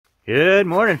Good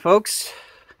morning, folks.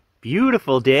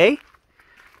 Beautiful day.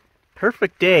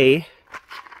 Perfect day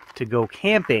to go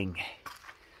camping.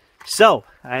 So,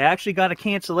 I actually got a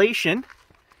cancellation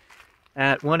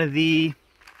at one of the,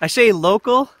 I say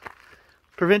local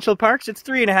provincial parks. It's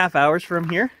 3.5 hours from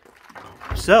here.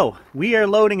 So, we are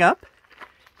loading up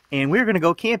and we're going to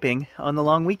go camping on the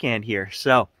long weekend here.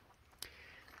 So,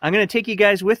 I'm going to take you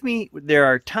guys with me. There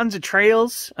are tons of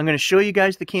trails. I'm going to show you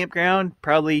guys the campground.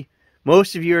 Probably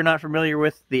most of you are not familiar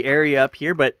with the area up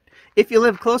here, but if you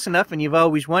live close enough and you've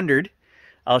always wondered,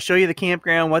 I'll show you the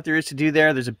campground, what there is to do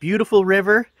there. There's a beautiful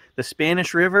river, the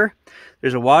Spanish River.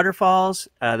 There's a waterfalls.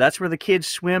 That's where the kids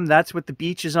swim. That's what the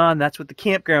beach is on. That's what the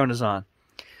campground is on.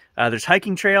 There's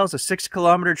hiking trails, a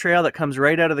 6-kilometer trail that comes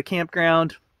right out of the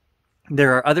campground.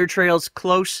 There are other trails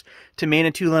close to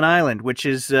Manitoulin Island, which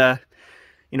is, a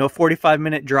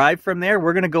 45-minute drive from there.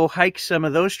 We're going to go hike some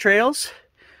of those trails.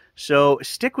 So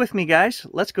stick with me, guys.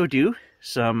 Let's go do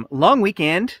some long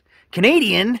weekend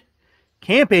Canadian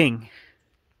camping.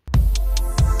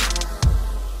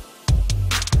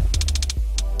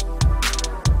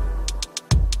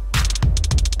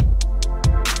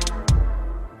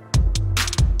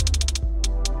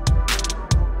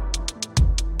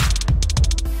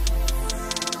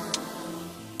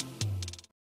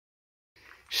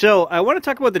 So I want to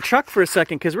talk about the truck for a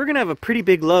second because we're going to have a pretty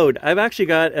big load. I've actually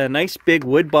got a nice big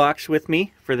wood box with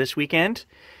me for this weekend.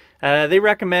 They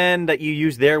recommend that you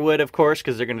use their wood, of course,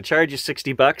 because they're going to charge you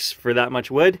 $60 for that much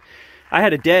wood. I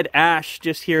had a dead ash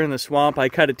just here in the swamp. I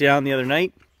cut it down the other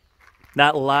night.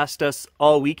 That'll last us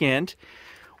all weekend.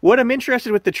 What I'm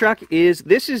interested with the truck is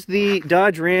this is the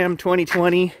Dodge Ram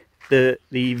 2020, the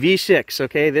V6,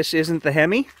 okay? This isn't the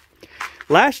Hemi.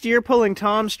 Last year, pulling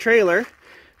Tom's trailer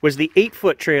was the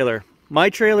 8-foot trailer. My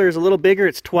trailer is a little bigger,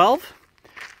 it's 12.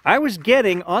 I was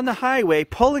getting on the highway,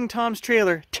 pulling Tom's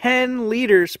trailer, 10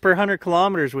 liters per 100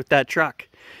 kilometers with that truck.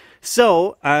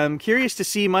 So, I'm curious to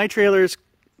see, my trailer's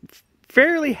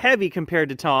fairly heavy compared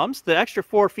to Tom's. The extra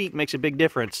 4 feet makes a big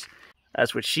difference.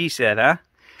 That's what she said, huh?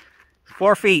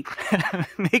 4 feet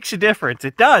makes a difference.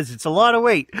 It does, it's a lot of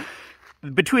weight.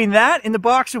 Between that and the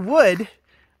box of wood,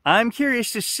 I'm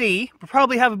curious to see. We'll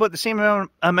probably have about the same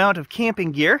amount of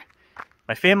camping gear.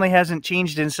 My family hasn't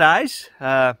changed in size.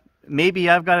 Maybe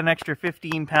I've got an extra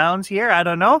 15 pounds here. I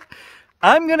don't know.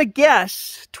 I'm going to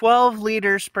guess 12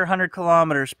 liters per 100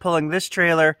 kilometers pulling this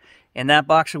trailer and that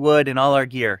box of wood and all our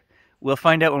gear. We'll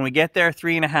find out when we get there,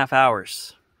 3.5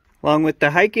 hours. Along with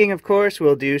the hiking, of course,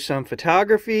 we'll do some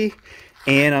photography.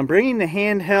 And I'm bringing the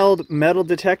handheld metal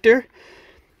detector.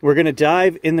 We're going to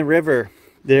dive in the river.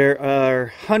 There are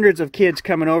hundreds of kids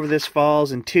coming over this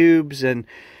falls in tubes and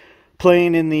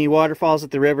playing in the waterfalls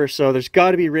at the river. So there's got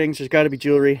to be rings, there's got to be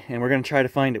jewelry, and we're going to try to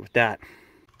find it with that.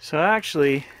 So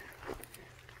actually,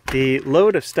 the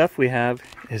load of stuff we have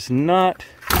is not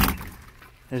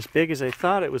as big as I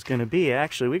thought it was going to be.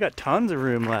 Actually, we got tons of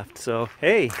room left. So,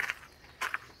 hey,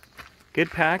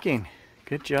 good packing.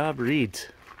 Good job, Reeds.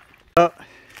 Oh,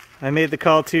 I made the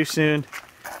call too soon.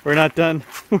 We're not done.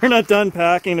 We're not done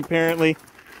packing, apparently.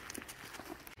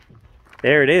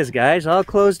 There it is, guys, all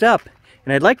closed up.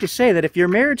 And I'd like to say that if your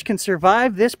marriage can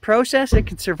survive this process, it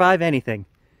can survive anything.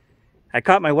 I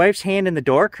caught my wife's hand in the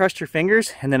door, crushed her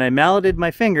fingers, and then I malleted my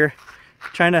finger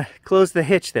trying to close the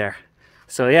hitch there.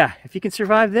 So yeah, if you can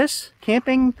survive this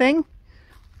camping thing,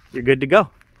 you're good to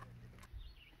go.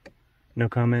 No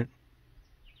comment.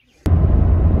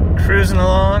 Cruising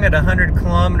along at 100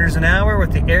 kilometers an hour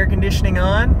with the air conditioning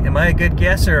on. Am I a good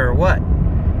guesser or what?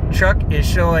 Truck is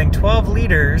showing 12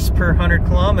 liters per 100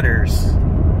 kilometers.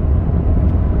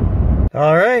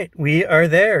 All right, we are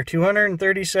there.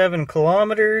 237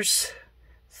 kilometers,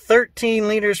 13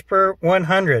 liters per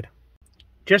 100.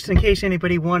 Just in case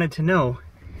anybody wanted to know,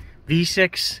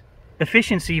 V6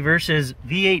 efficiency versus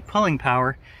V8 pulling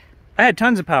power. I had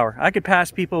tons of power. I could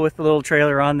pass people with the little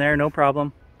trailer on there, no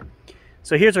problem.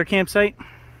 So here's our campsite.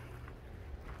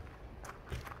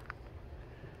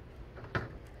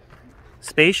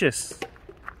 Spacious.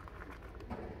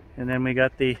 And then we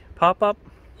got the pop-up.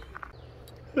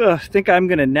 I think I'm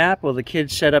gonna nap while the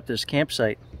kids set up this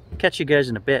campsite. Catch you guys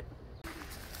in a bit.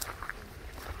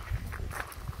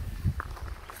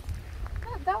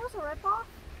 That was a rip-off?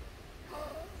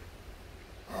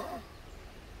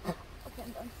 Okay,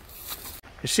 I'm done.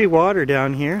 You see water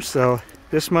down here, so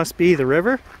this must be the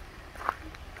river.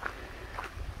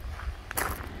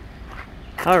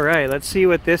 All right, let's see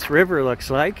what this river looks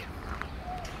like.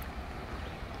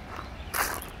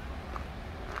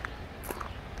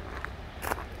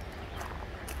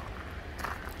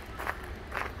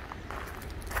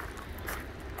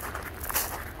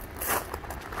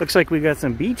 Looks like we got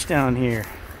some beach down here.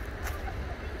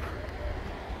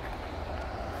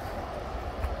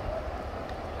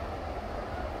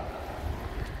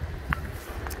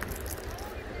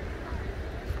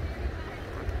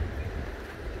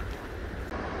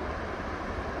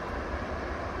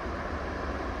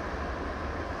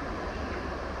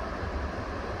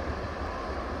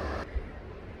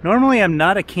 Normally I'm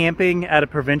not a camping at a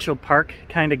provincial park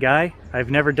kind of guy. I've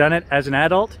never done it as an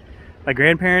adult. My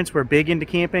grandparents were big into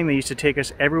camping. They used to take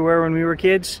us everywhere when we were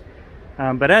kids.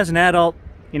 But as an adult,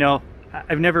 you know,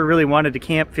 I've never really wanted to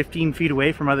camp 15 feet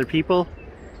away from other people.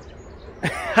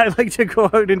 I like to go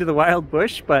out into the wild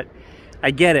bush, but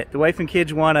I get it. The wife and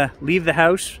kids want to leave the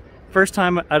house. First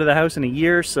time out of the house in a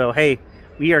year, so hey,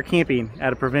 we are camping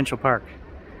at a provincial park.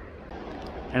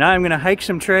 And I'm gonna hike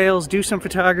some trails, do some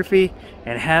photography,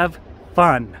 and have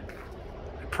fun.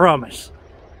 I promise.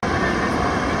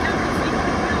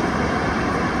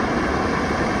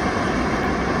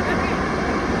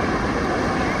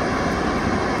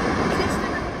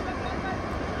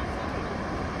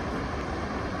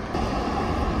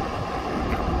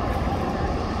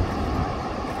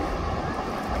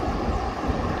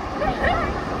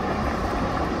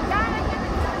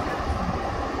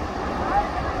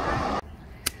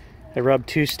 I rubbed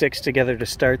two sticks together to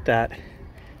start that,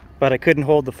 but I couldn't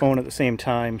hold the phone at the same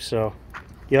time, so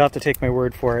you'll have to take my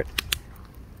word for it.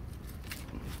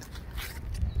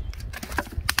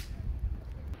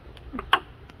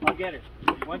 I'll get it.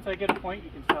 Once I get a point,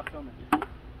 you can stop filming.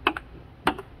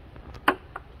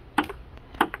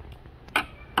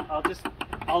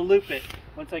 I'll loop it.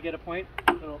 Once I get a point,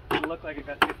 it'll look like I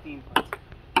got 15 points.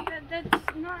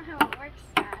 That's not how it works,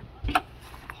 Dad.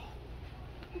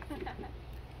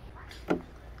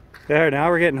 There, now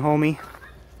we're getting homey.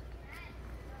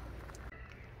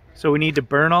 So we need to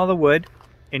burn all the wood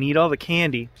and eat all the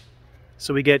candy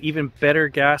so we get even better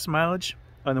gas mileage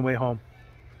on the way home.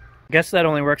 I guess that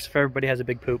only works if everybody has a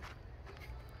big poop.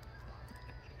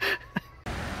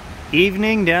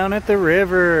 Evening down at the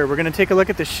river. We're gonna take a look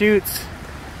at the chutes.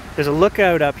 There's a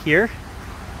lookout up here.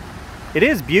 It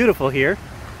is beautiful here.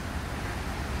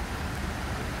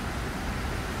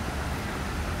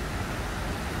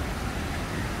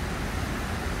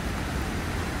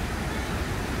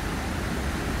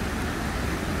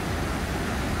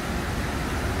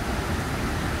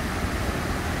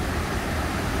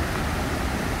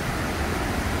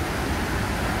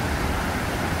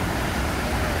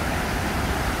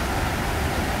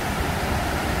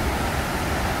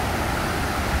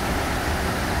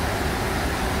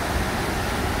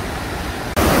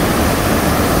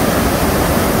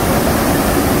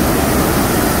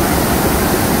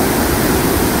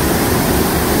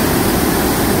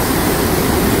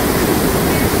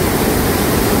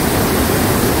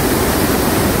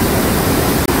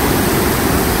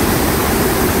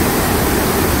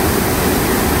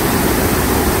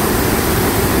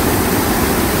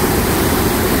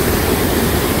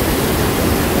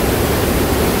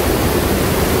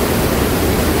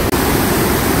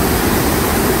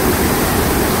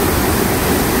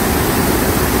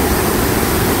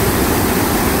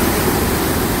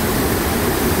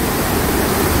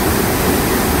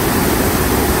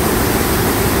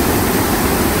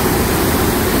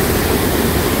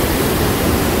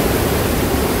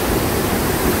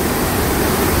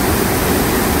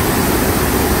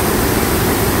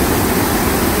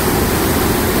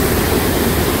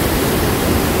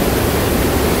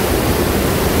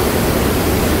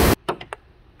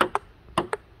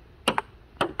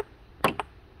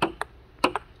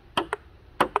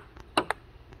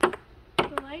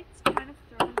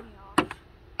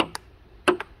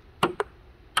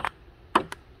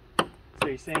 So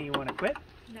you're saying you want to quit?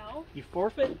 No. You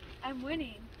forfeit? I'm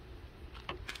winning.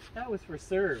 That was for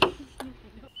serve.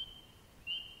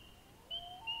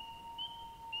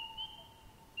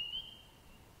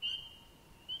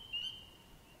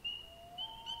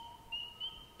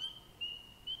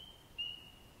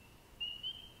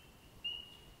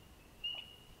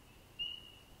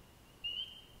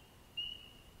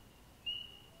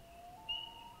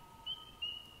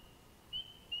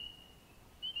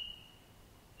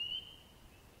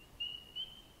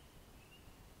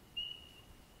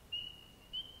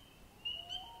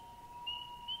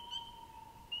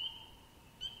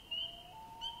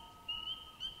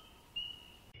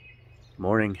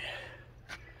 Morning.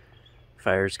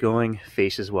 Fire's going,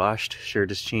 face is washed, shirt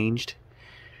is changed.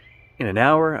 In an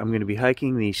hour, I'm going to be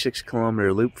hiking the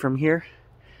 6-kilometer loop from here,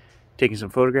 taking some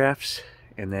photographs,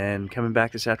 and then coming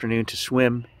back this afternoon to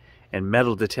swim and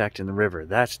metal detect in the river.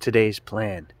 That's today's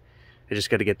plan. I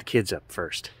just got to get the kids up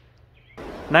first.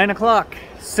 9 o'clock,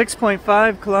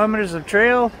 6.5 kilometers of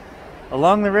trail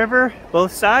along the river,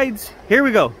 both sides. Here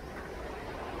we go.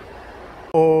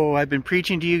 Oh, I've been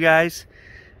preaching to you guys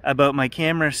about my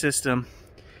camera system,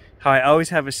 how I always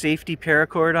have a safety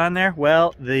paracord on there.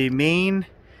 Well, the main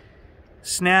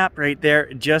snap right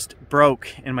there just broke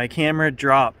and my camera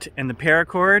dropped, and the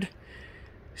paracord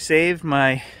saved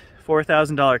my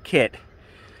 $4,000 kit.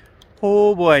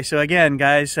 Oh boy, so again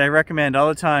guys, I recommend all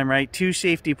the time, right? 2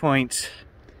 safety points.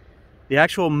 The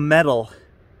actual metal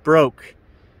broke.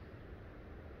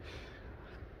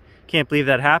 Can't believe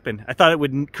that happened. I thought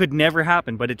it could never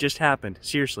happen, but it just happened.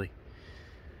 Seriously.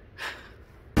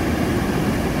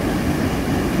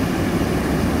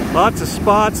 Lots of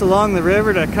spots along the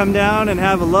river to come down and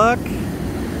have a look.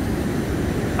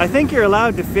 I think you're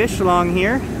allowed to fish along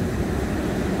here.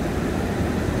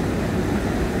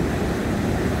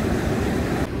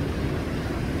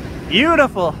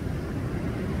 Beautiful.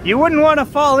 You wouldn't want to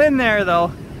fall in there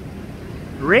though.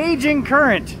 Raging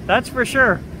current, that's for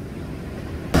sure.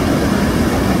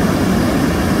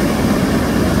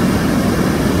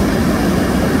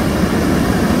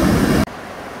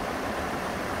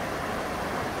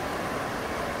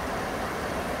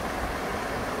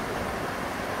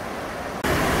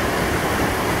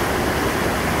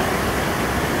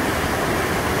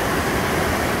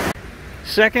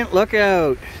 Second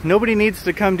lookout. Nobody needs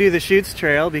to come do the Chutes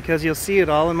trail because you'll see it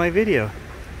all in my video.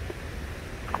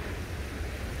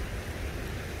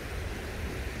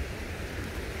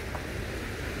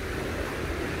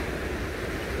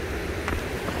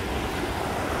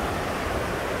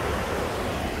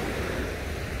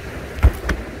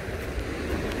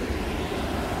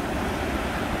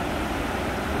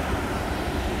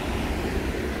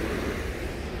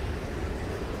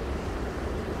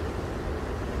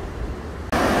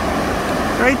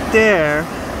 Right there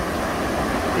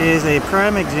is a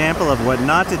prime example of what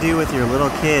not to do with your little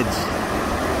kids.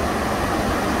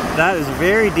 That is a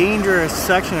very dangerous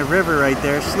section of river right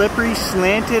there. Slippery,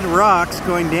 slanted rocks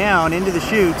going down into the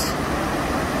chutes,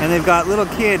 and they've got little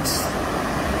kids.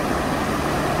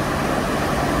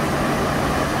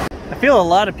 I feel a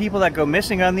lot of people that go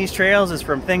missing on these trails is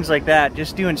from things like that,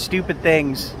 just doing stupid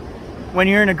things. When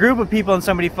you're in a group of people and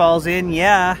somebody falls in,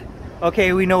 yeah,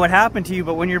 okay, we know what happened to you,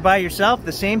 but when you're by yourself,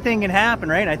 the same thing can happen,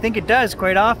 right? I think it does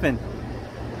quite often.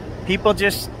 People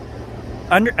just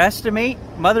underestimate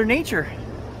Mother Nature.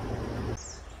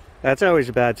 That's always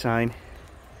a bad sign.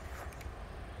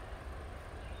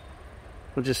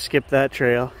 We'll just skip that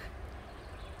trail.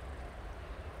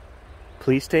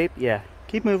 Police tape? Yeah.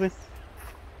 Keep moving.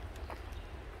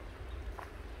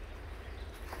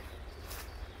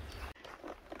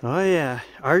 Oh yeah,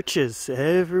 arches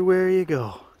everywhere you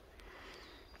go.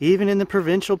 Even in the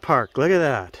provincial park, look at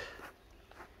that.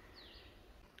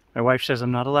 My wife says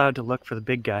I'm not allowed to look for the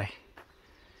big guy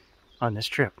on this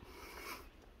trip.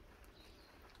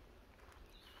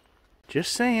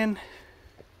 Just saying.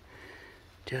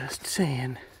 Just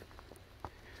saying.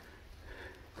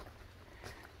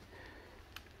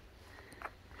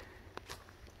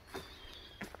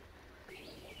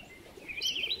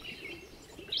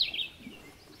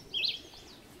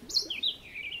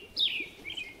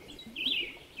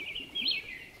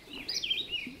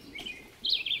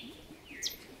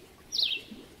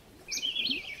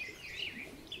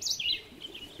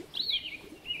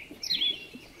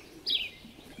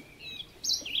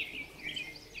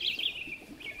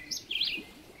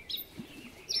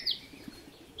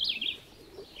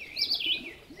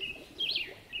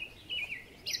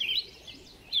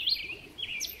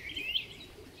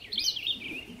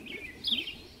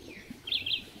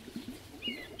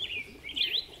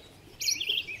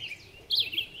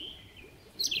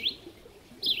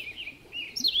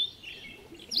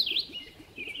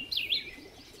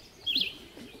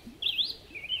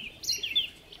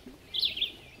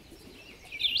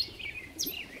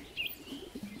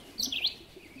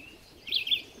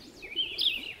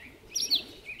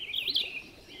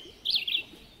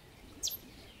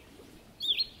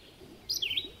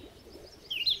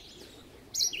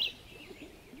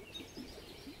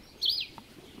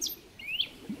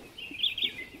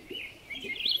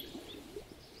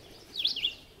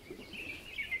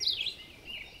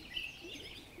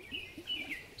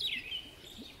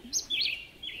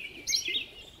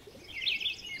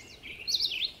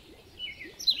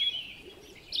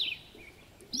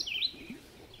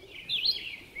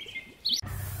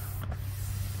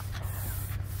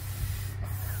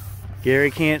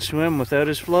 Gary can't swim without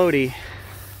his floaty.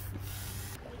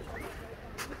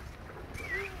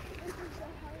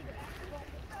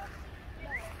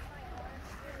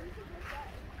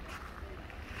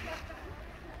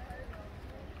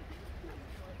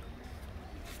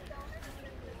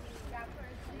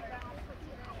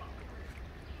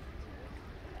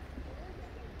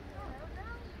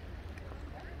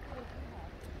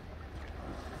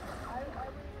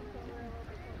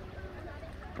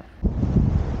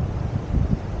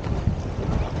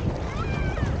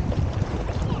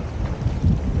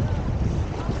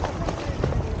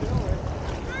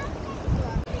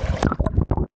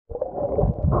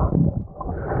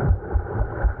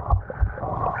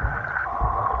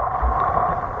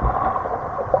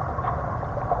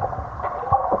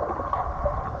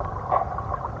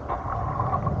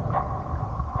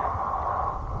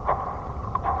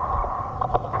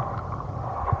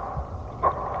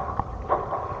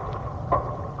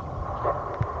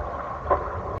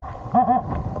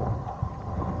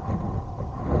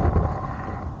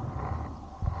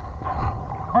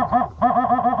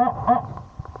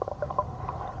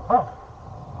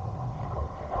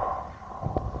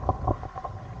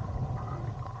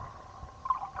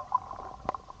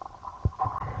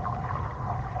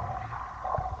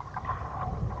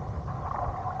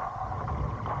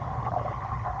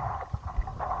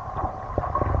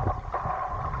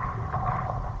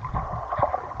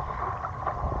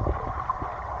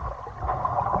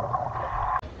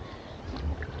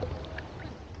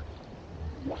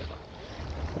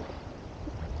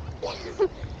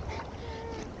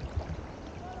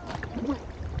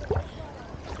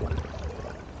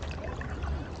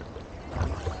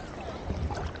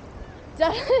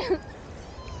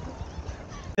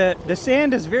 Yeah. The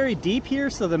sand is very deep here,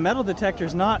 so the metal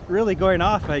detector's not really going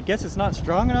off. I guess it's not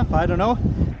strong enough, I don't know.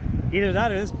 Either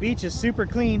that or this beach is super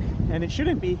clean, and it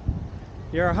shouldn't be.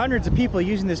 There are hundreds of people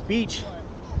using this beach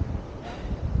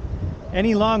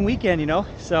any long weekend, you know,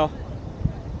 so.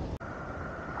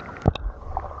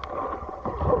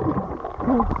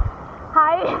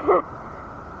 Hi.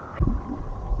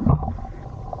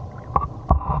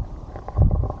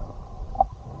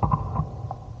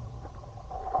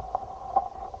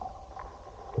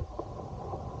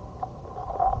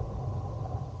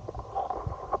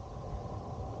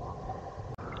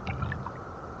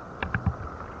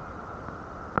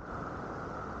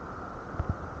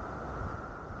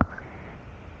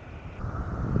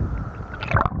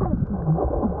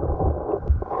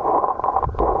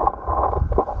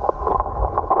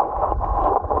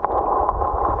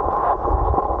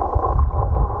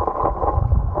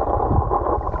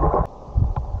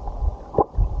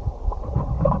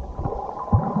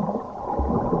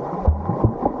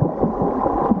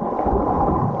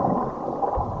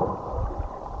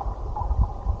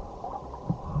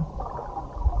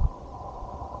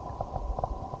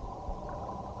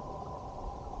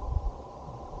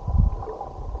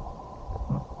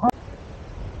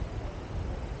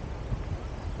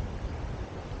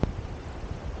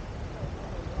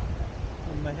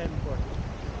 What am I heading for?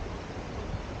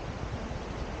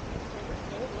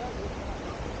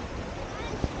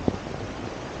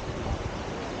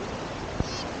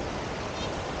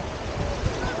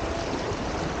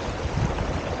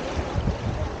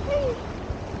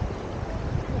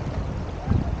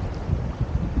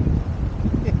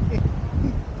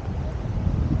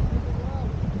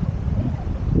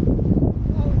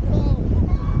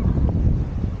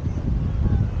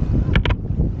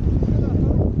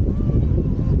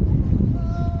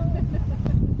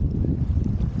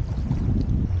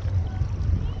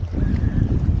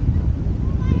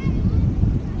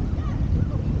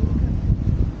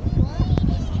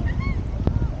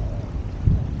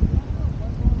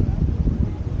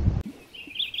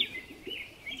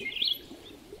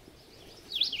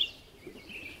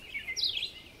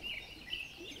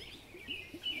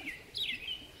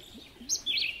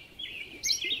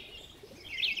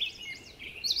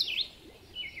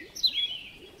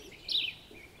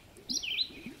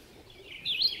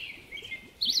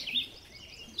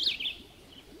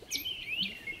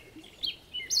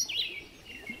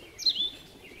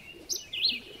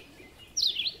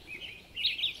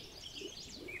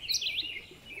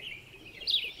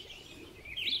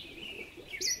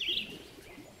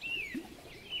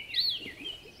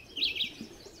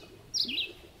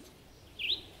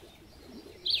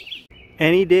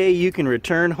 Any day you can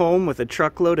return home with a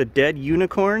truckload of dead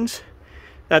unicorns,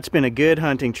 that's been a good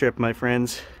hunting trip, my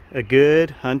friends. A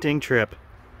good hunting trip.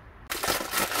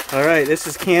 All right, this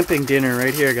is camping dinner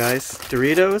right here, guys.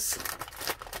 Doritos.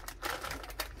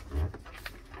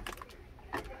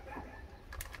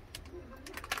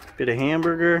 Bit of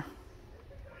hamburger.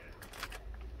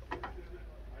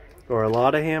 Or a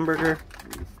lot of hamburger.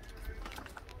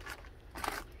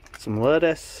 Some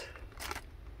lettuce.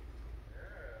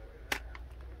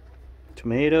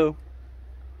 Tomato.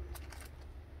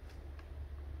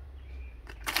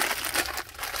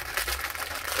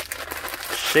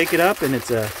 Shake it up and it's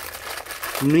a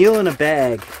meal in a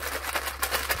bag.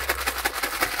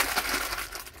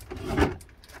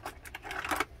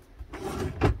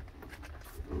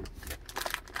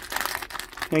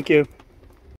 Thank you.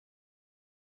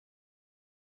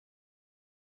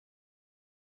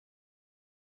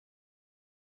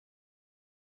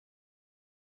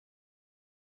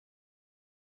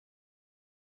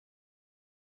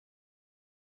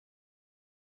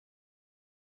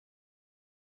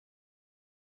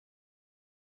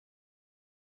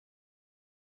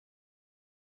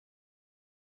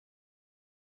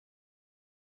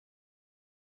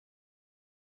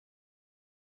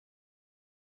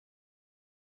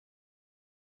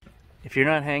 If you're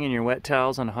not hanging your wet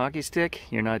towels on a hockey stick,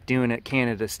 you're not doing it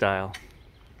Canada style.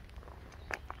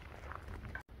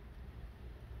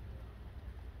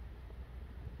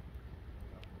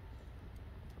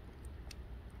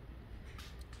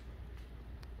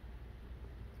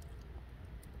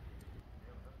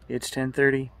 It's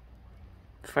 10:30.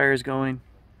 The fire's going.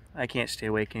 I can't stay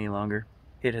awake any longer.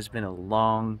 It has been a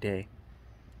long day.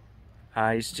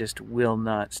 Eyes just will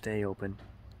not stay open.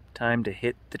 Time to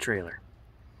hit the trailer.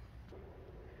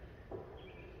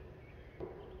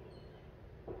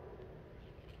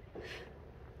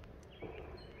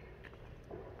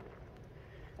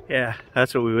 Yeah,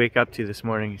 that's what we wake up to this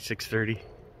morning at 6:30.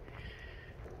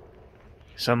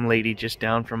 Some lady just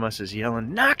down from us is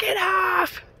yelling, "Knock it off!"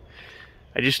 off!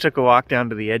 I just took a walk down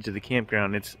to the edge of the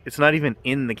campground. It's not even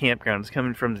in the campground. It's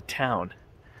coming from the town.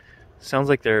 Sounds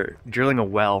like they're drilling a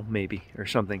well, maybe, or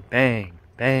something. Bang,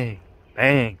 bang,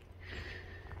 bang.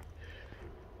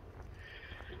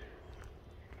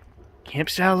 Camp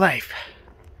style life.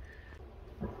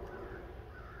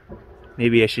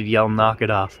 Maybe I should yell, knock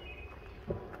it off.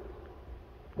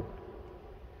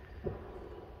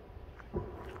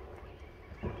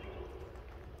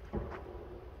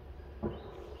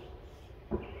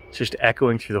 It's just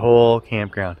echoing through the whole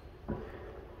campground.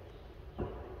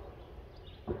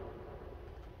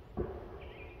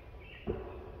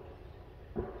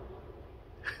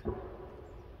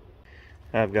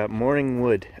 I've got morning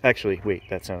wood. Actually, wait,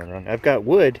 that sounded wrong. I've got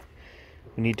wood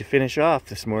we need to finish off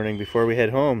this morning before we head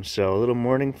home, so a little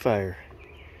morning fire.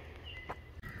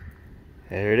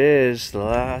 There it is, the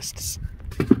last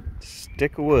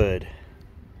stick of wood.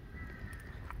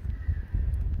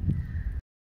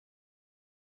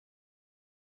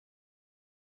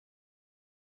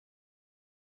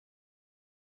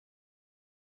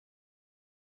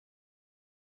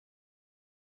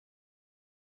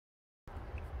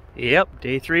 Yep,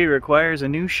 day 3 requires a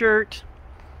new shirt.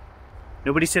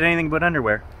 Nobody said anything about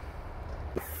underwear.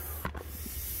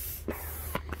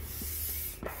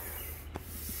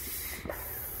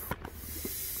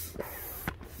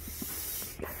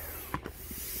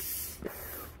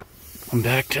 Come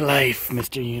back to life,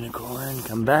 Mr. Unicorn.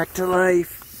 Come back to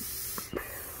life.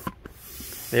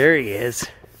 There he is.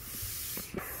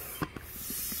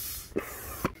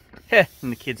 Heh,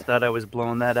 and the kids thought I was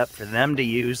blowing that up for them to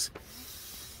use.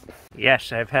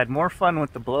 Yes, I've had more fun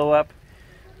with the blow up.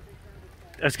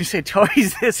 I was gonna say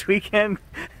toys this weekend.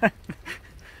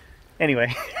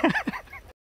 Anyway.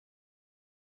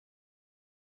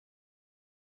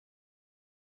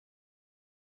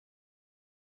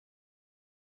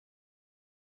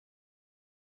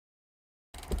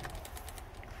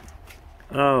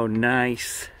 Oh,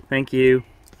 nice. Thank you.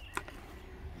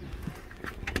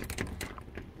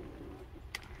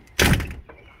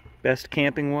 Best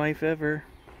camping wife ever.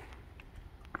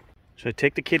 So I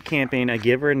take the kid camping, I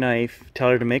give her a knife, tell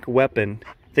her to make a weapon,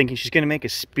 thinking she's going to make a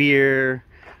spear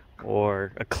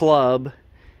or a club,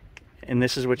 and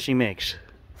this is what she makes.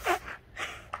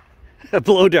 A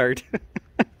blow dart.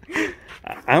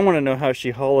 I want to know how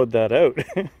she hollowed that out.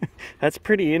 That's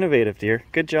pretty innovative, dear.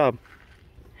 Good job.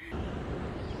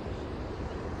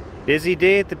 Busy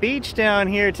day at the beach down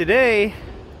here today.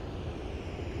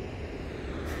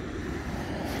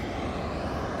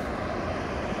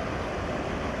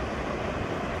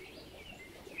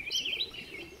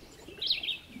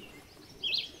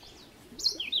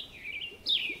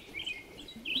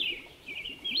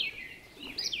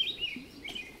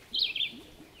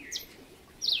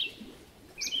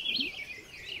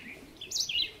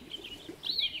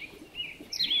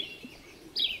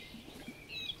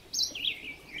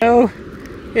 Oh,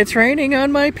 it's raining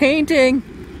on my painting.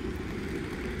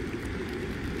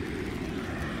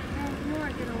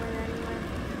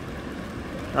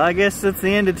 I guess that's the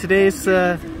end of today's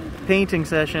painting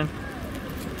session.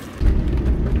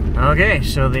 Okay,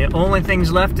 so the only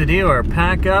things left to do are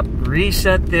pack up,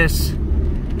 reset this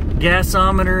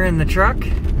gasometer in the truck,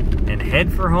 and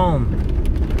head for home.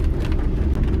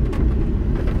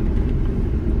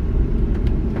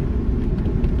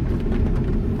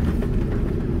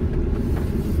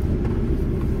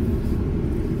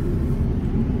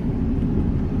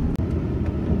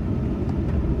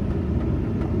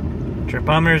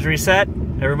 Tripometer's reset.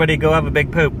 Everybody go have a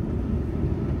big poop.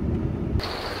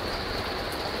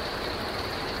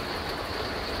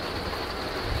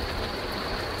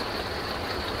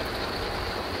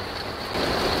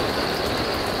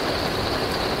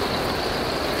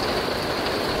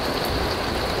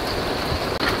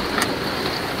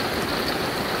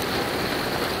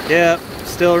 Yeah,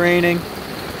 still raining.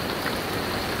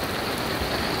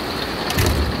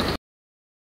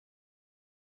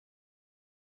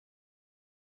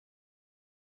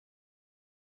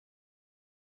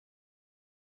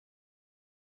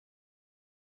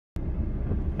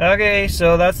 Okay,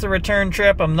 so that's the return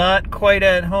trip. I'm not quite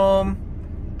at home,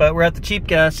 but we're at the cheap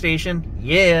gas station.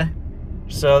 Yeah.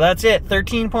 So that's it.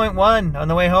 13.1 on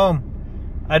the way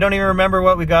home. I don't even remember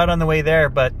what we got on the way there,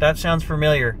 but that sounds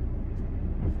familiar.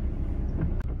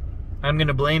 I'm going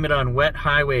to blame it on wet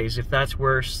highways if that's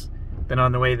worse than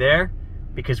on the way there,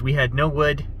 because we had no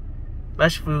wood,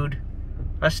 less food,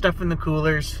 less stuff in the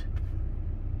coolers,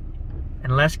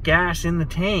 and less gas in the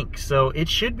tank. So it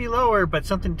should be lower, but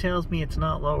something tells me it's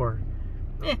not lower.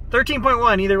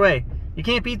 13.1 either way. You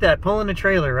can't beat that pulling a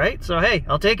trailer, right? So hey,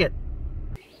 I'll take it.